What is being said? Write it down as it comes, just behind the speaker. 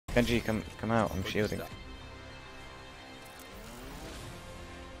Genji, come out, I'm shielding.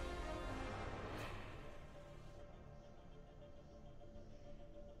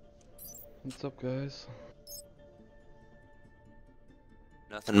 What's up, guys?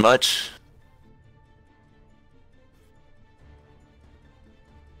 Nothing much.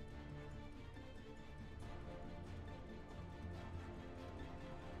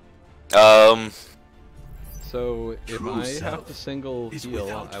 So, if I have to single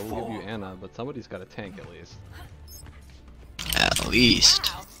heal, I will give you Anna, but somebody's got a tank at least. At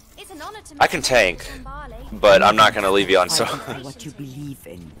least. I can tank, but I'm not gonna leave you on solo. What you believe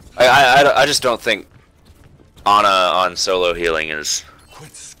in. I just don't think Ana on solo healing is.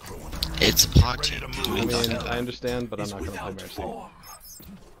 It's a pog tank. I mean, I understand, but I'm not gonna play Mercy.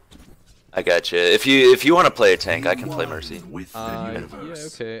 I got you. If you want to play a tank, I can play Mercy. Yeah,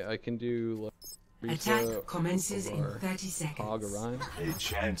 okay, I can do like, Attack commences in 30 seconds. Hog or Ryan. A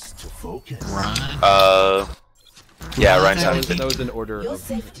chance to focus. Ryan? Yeah, Ryan's that was an order of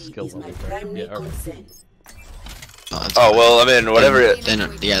skill level. Yeah, okay. Oh well, I mean, whatever. Then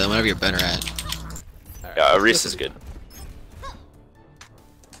whatever you're better at. Yeah, Reese is good.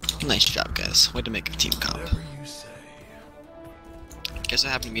 Nice job, guys. Way to make a team comp. Guess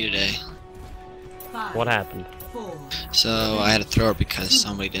what happened to me today? What happened? So I had to throw it because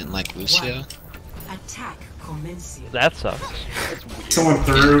somebody didn't like Lucio. Attack commences. That sucks. Someone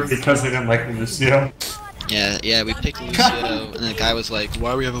threw because they didn't like Lucio. Yeah, we picked Lucio, and the guy was like,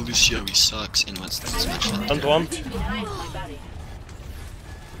 "Why do we have a Lucio? He sucks." And what's this much? One.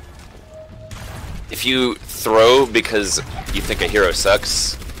 If you throw because you think a hero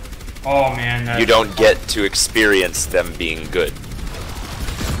sucks, Oh man, you don't get to experience them being good.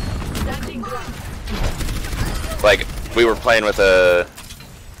 Like, we were playing with a...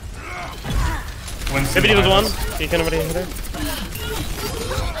 Maybe was one. Can anybody hit her?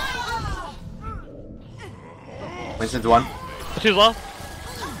 Winston's one. She was low.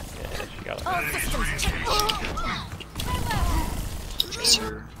 Yeah, she got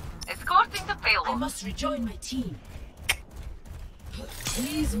Tracer. Escorting the payload. I must rejoin my team.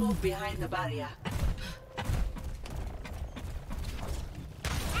 Please move behind the barrier.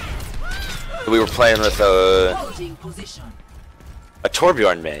 We were playing with a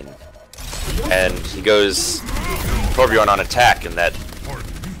Torbjorn main, and he goes Torbjorn on attack, and that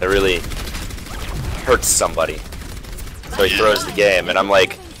really hurts somebody. So he throws the game, and I'm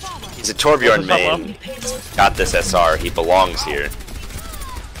like, he's a Torbjorn main, got this SR, he belongs here.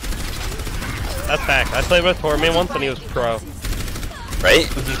 That's fact. I played with Torbjorn once, and he was pro. Right?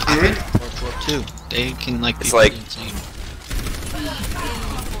 Too. They can like. It's like.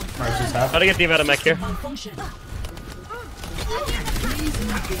 How to get the out of mech here?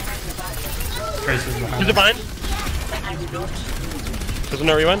 She's a bind. Doesn't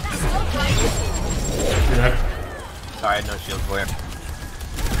know rewind. Sorry, I had no shield for you.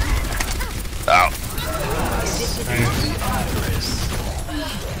 Ow.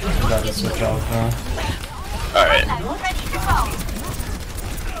 Alright.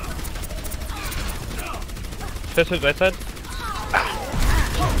 Fister's right side.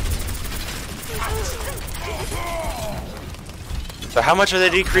 So how much are they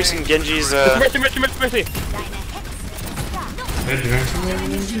decreasing Genji's Mercy.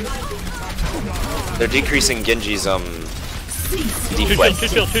 They're decreasing Genji's deflect. Two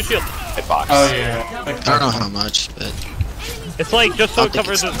shield. Box. Oh yeah. I don't know how much, but It's like just so it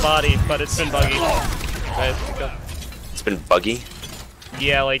covers his body, but it's been buggy. It's been buggy?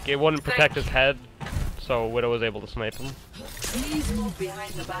 Yeah, like it wouldn't protect his head, so Widow was able to snipe him. Please move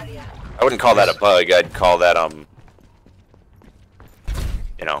behind the barrier. I wouldn't call that a bug, I'd call that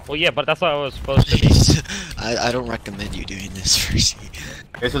you know. Well, yeah, but that's what I was supposed to be. I don't recommend you doing this, Percy.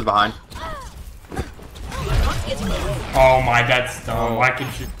 This was behind. Oh my, that's dumb. Why could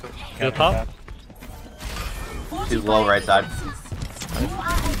you? To the top? She's low right side.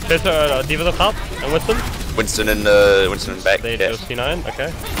 There's a Diva the top, and Winston? Winston and back. They chose C9,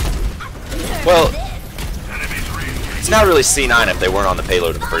 okay. Well, it's not really C9 if they weren't on the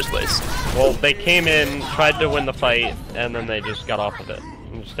payload in the first place. Well, they came in, tried to win the fight, and then they just got off of it.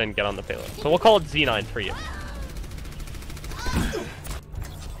 And just didn't get on the payload. So we'll call it Z9 for you.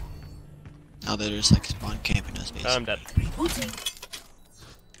 Now they're just like spawn camping us, basically. I'm dead.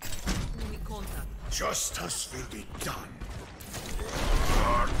 Justice will be done.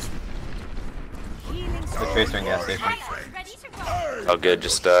 The tracer in gas station. Oh good,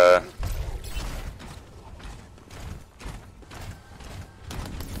 just You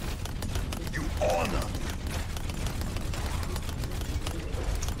honor.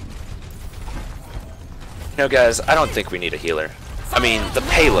 No guys, I don't think we need a healer. I mean, the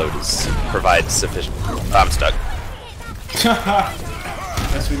payload provides sufficient. I'm stuck.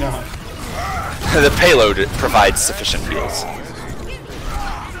 Yes, we know. The payload provides sufficient heals.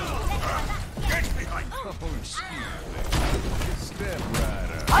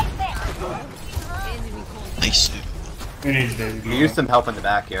 Nice. We need to You use some help in the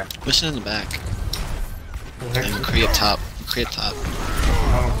back here. Listen in the back. And create top. Create top.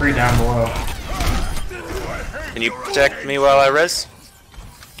 I'm free down below. Can you protect me while I res?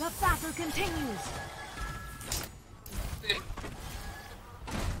 The battle continues.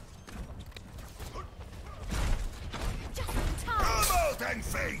 Come out and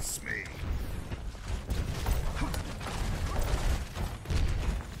face me.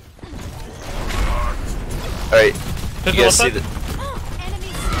 Alright, Just you guys the see left the.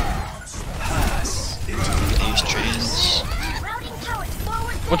 Use trans.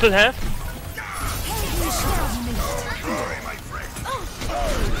 What's in half?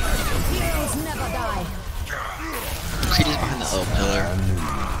 Heroes never die. Creed is behind the L pillar.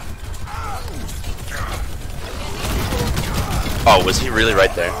 Oh, was he really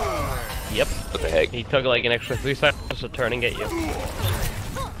right there? Yep. What the heck? He took like an extra 3 seconds to turn and get you.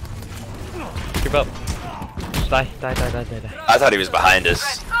 Keep up. Just die. I thought he was behind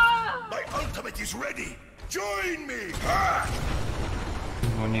us. My ultimate is ready. Join me.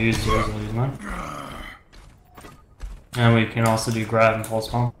 When you use yours, I'll use mine. And we can also do grab and pulse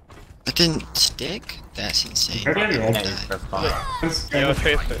pump. That didn't stick? That's insane. Okay, I yeah. died. That's fine. Yo,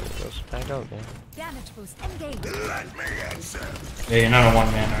 Tracer, let's back out, man. Damage boost engaged. Let me answer. Yeah, you're not a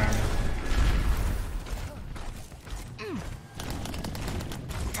one-man army.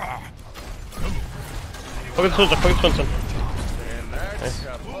 Focus Swinson.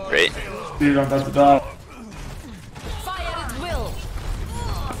 Great. Dude, I'm about to die. Fire at will.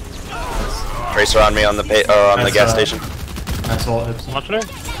 Tracer on me on the on the gas station. That's all it's. Watching her.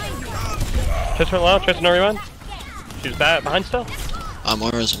 Tracer low, Tracer no rewind. She's back behind still.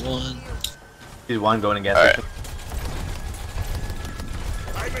 Aura's 1. She's one going against Alright. it.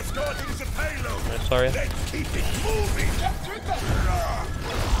 I'm escorting the payload. Nice, sorry. Let's keep it moving.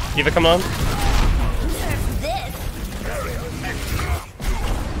 Eva, come on.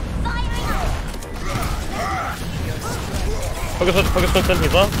 Focus Winston,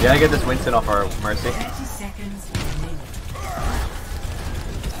 he's low. You gotta get this Winston off our Mercy. 30 seconds remaining.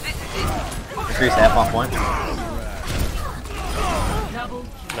 Increase half off one. Double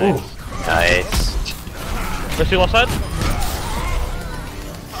Nice. Mercy left side.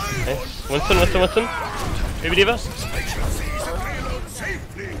 Nice. Winston. Baby Diva.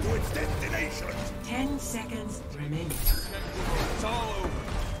 Safely to its destination. 10 seconds remaining.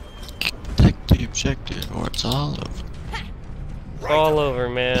 Take the objective or it's all over. It's all over,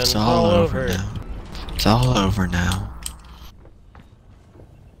 man. It's all over now. It's all over now.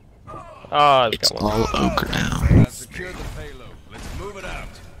 Ah, we It's got one. all over now. Secure the payload. Let's move it out.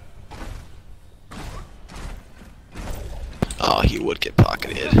 Oh, he would get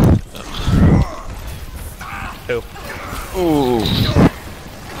pocketed. Two. Ooh.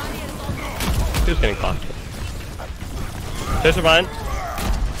 He was getting caught. Tracer behind.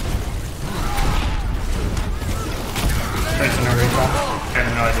 Tracing a recall. I have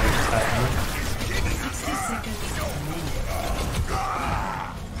no idea what's happening. 60 seconds remaining.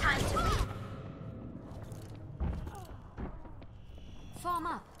 Form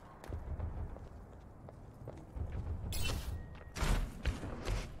up.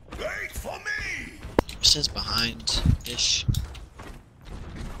 Wait for me. Winston's behind-ish.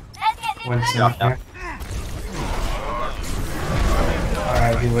 Winston Drop down. here.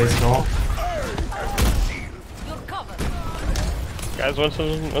 Alright, he waits goal. You're covered. Guys,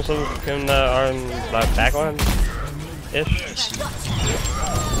 Winston can are in back line ish.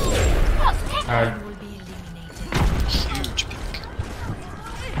 Alright. Will be eliminated. Huge pick.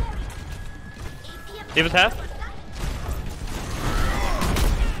 Diva's half.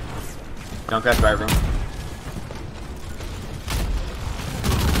 Don't crash right room.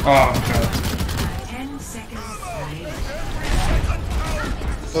 Oh, God. 10 seconds remaining.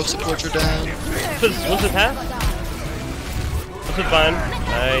 Both supports are down. What's it half? What's it fine?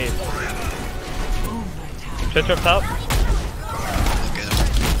 Nice. Tracer up top. Okay.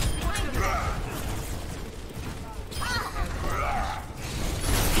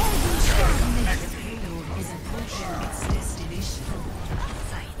 Payload is approaching its destination.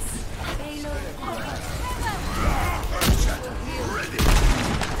 Payload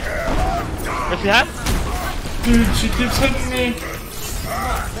Where's he half? Dude, she keeps hitting me.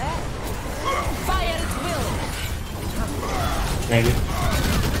 Fire at will. Maybe.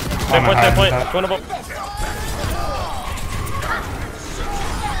 Same point. hiding top. One above.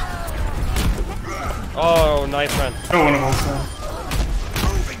 Oh, nice run. Oh, one of them.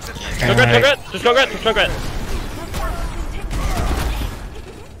 Just Junkrat.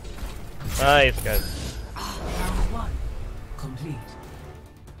 Nice, guys. Round 1 complete.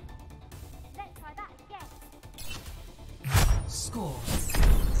 Let's try that again. Score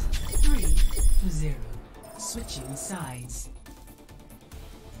 3-0. Switching sides.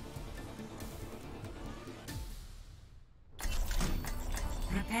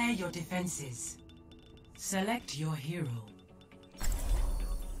 Prepare your defenses. Select your hero.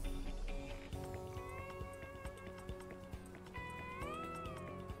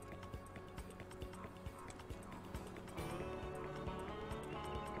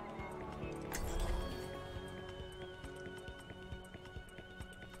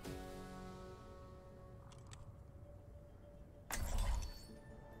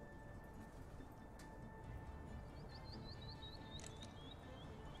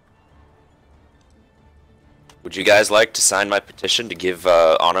 Would you guys like to sign my petition to give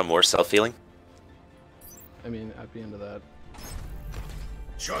Ana more self-healing? I mean, I'd be into that.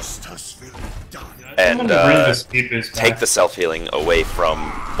 Justice will be done. And Bring the speed boost take back. the self-healing away from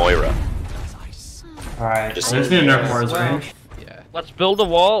Moira. Alright, Just- I just need to nerf Moira's range. Yeah. Let's build a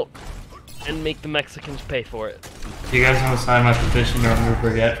wall and make the Mexicans pay for it. Do you guys want to sign my petition to remove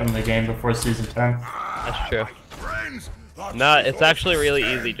Brigitte from the game before season 10? That's true. Friends, Nah, it's actually really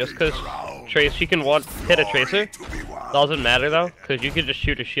easy. Just because Trace, she can hit a Tracer. Doesn't matter though, because you can just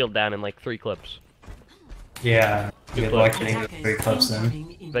shoot a shield down in like 3 clips. Yeah, you get like getting Attackers 3 clips in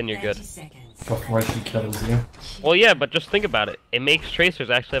incoming in Then you're good. 30 seconds. before she kills you. Well, yeah, but just think about it. It makes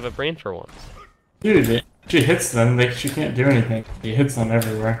Tracers actually have a brain for once. Dude, she hits them, she can't do anything. She hits them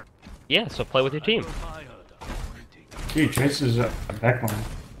everywhere. Yeah, so play with your team. Dude, Tracer's a backline.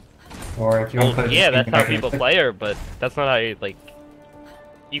 Or if you want to Well, play yeah, this that's game, how I can people pick- play her, but that's not how you, like...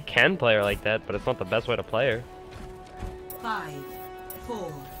 You can play her like that, but it's not the best way to play her. 5,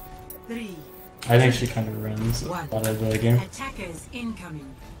 4, 3. I think she kind of runs a lot of the game. Attackers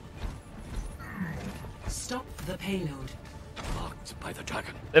incoming. Stop the payload. blocked by the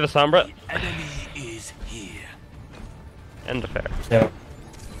dragon. They have a Sombra Enemy is here. and a Fair. So,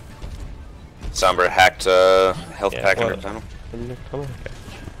 Sombra hacked health Yeah, pack in her what? tunnel. Come on,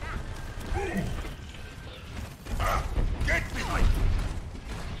 okay. Get behind.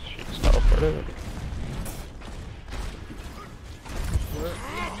 She just teleported.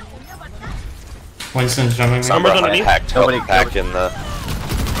 Winston's jumping me. Sombra's Sombra underneath. hacked health pack in the...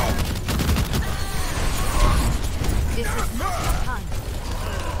 This is not the time.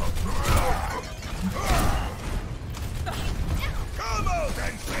 Come out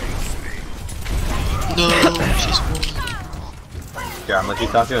and face me. No, she's one. Here, I'm gonna let you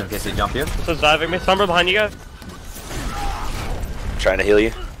talk to in case they jump you. This is diving me. Sombra behind you guys. Trying to heal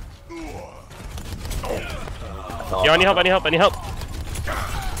you. Yo, any help, any help, any help?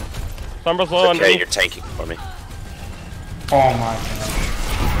 Sombra's low Okay, underneath. you're tanking for me. Oh my god.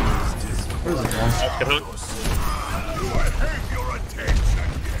 Where's it going? Good hook. Have your attention.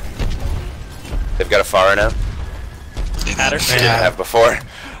 They've got a Pharah now. Had her. They Didn't have before.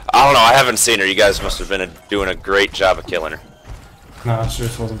 I don't know, I haven't seen her. You guys must have been doing a great job of killing her. No, she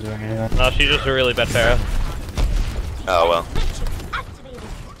just wasn't doing anything. No, she's just a really bad Pharah. Oh well.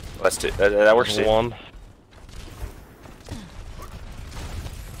 Let's do that works too. One.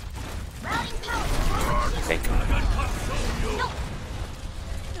 Tank.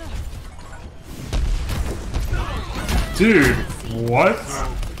 Dude, what?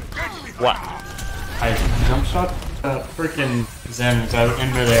 What? I jump shot the freaking Zen was out in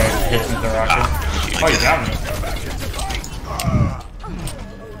midair and hit him with the rocket. Oh, you got me.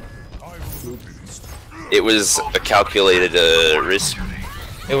 It was a calculated risk.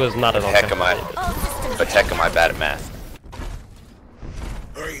 It was not at all. But heck am I bad at math.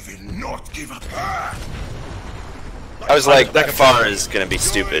 I will not give up. I was like, that Pharah is gonna be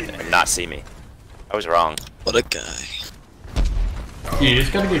stupid and not see me. I was wrong. What a guy. You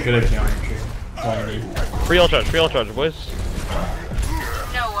just gotta get good at geometry. That's all you need. Free all charge, boys.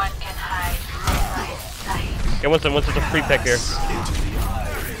 No one can hide from my sight. Yeah, Winston, Winston's a free pick here.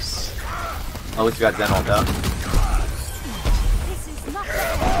 Oh, we got Zen ult out. This is not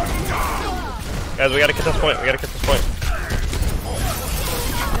Guys, we gotta get this point,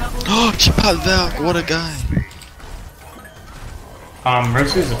 Oh, she popped Valk. What a guy.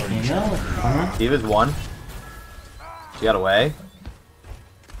 Mercy's a female? Huh? Diva's one. She got away.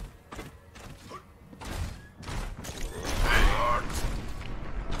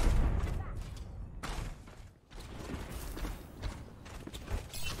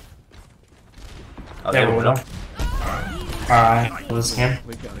 Oh, Yeah, they we went will. up. Alright, for this game.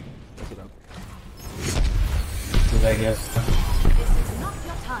 We gotta mess it up. what I get.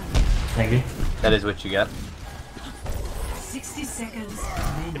 Thank you. That is what you get. 60 seconds.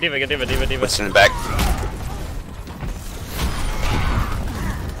 Get diva, get diva, diva, diva. What's in the back?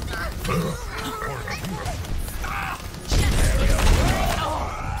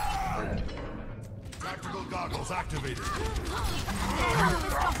 Tactical goggles activated.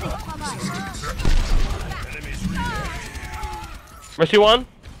 Mercy one.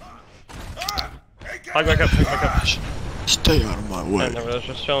 Hug back up, hug back up. Stay out of my way. And there was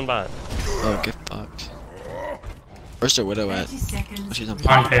just chilling by. Oh, get fucked. Where's the widow at? 30 seconds. Oh, she's on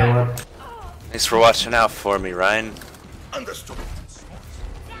On payload. Thanks for watching out for me, Ryan. Understood.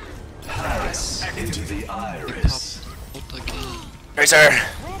 Into the iris. Tracer!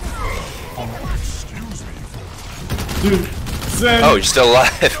 Dude, Zen. Oh, you're still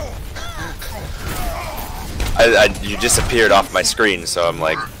alive. You disappeared off my screen, so I'm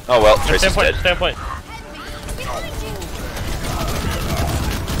like, oh well, Tracer's dead. Standpoint.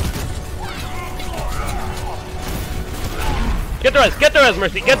 Get the res,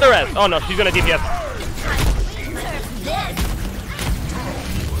 Mercy, get the res! Oh no, she's gonna DPS.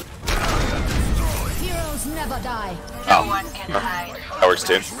 Heroes never die. Oh, No one can hide. that works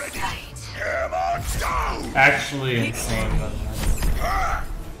too. Actually insane, but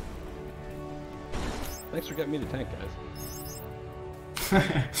Thanks for getting me to tank,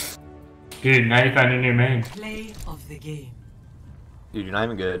 guys. dude, now you found a new main. Play of the game. Dude, you're not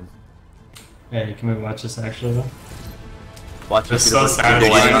even good. Yeah, you can move watch this actually though. Watch It's this. so Dude, you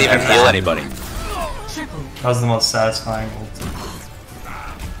didn't even heal anybody. Triple. That was the most satisfying ult.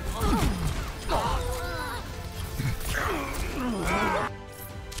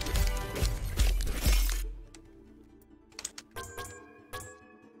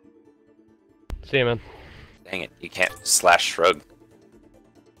 See you, man. Dang it, you can't slash shrug.